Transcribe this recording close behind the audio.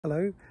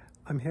Hello,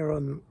 I'm here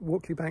on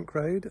Walkley Bank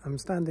Road. I'm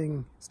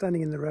standing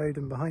in the road,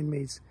 and behind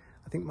me's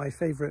I think my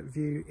favourite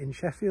view in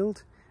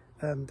Sheffield,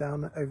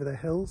 down over the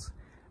hills.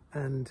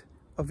 And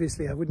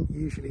obviously I wouldn't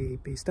usually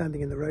be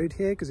standing in the road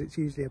here because it's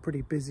usually a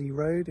pretty busy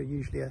road, or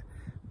usually a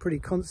pretty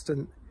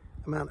constant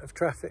amount of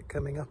traffic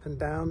coming up and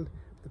down.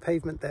 The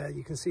pavement there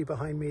you can see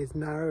behind me is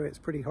narrow. It's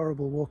pretty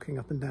horrible walking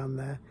up and down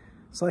there.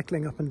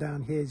 Cycling up and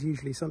down here is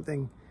usually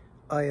something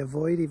I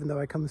avoid, even though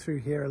I come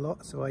through here a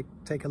lot, so I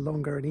take a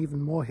longer and even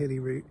more hilly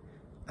route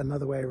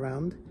another way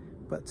around.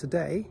 But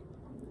today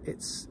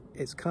it's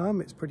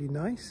calm, it's pretty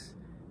nice.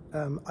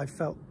 I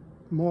felt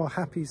more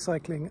happy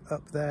cycling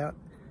up there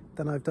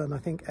than I've done I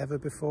think ever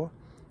before,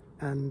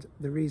 and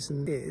the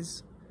reason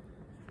is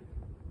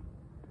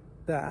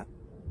that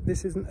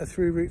this isn't a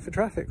through route for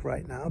traffic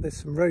right now. There's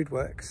some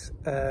roadworks,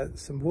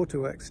 some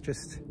waterworks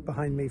just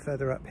behind me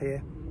further up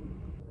here.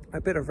 A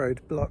bit of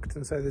road blocked,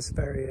 and so there's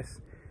various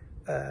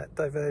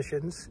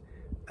diversions,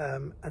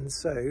 and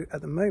so at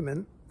the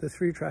moment the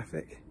through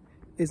traffic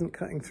isn't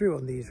cutting through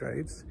on these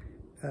roads.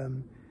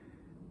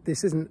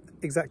 This isn't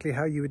exactly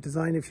how you would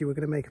design if you were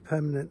going to make a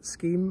permanent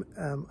scheme.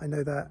 I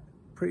know that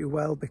pretty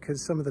well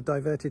because some of the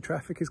diverted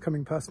traffic is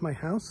coming past my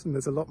house, and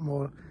there's a lot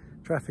more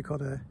traffic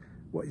on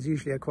what is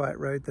usually a quiet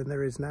road than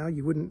there is now.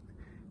 You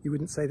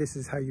wouldn't say this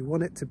is how you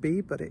want it to be,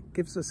 but it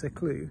gives us a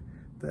clue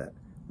that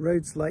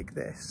roads like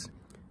this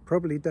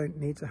probably don't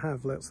need to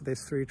have lots of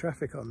this through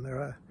traffic on. There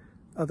are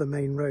other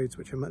main roads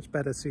which are much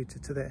better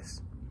suited to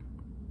this,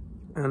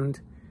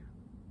 and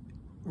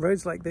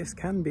roads like this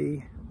can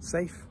be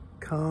safe,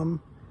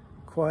 calm,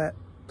 quiet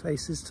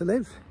places to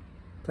live,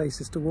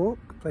 places to walk,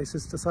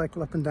 places to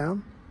cycle up and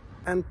down,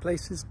 and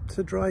places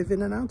to drive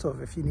in and out of.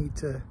 If you need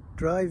to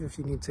drive, if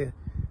you need to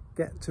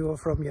get to or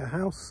from your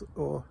house,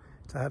 or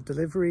to have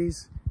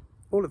deliveries,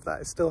 all of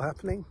that is still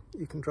happening.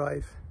 You can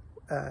drive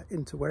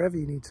into wherever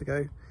you need to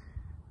go,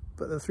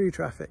 but the through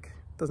traffic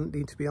doesn't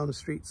need to be on the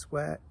streets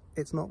where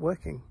it's not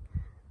working.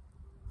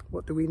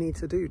 What do we need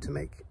to do to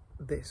make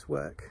this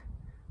work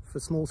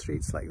for small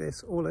streets like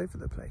this all over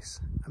the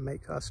place, and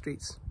make our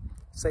streets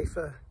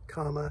safer,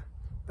 calmer,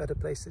 better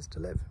places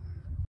to live?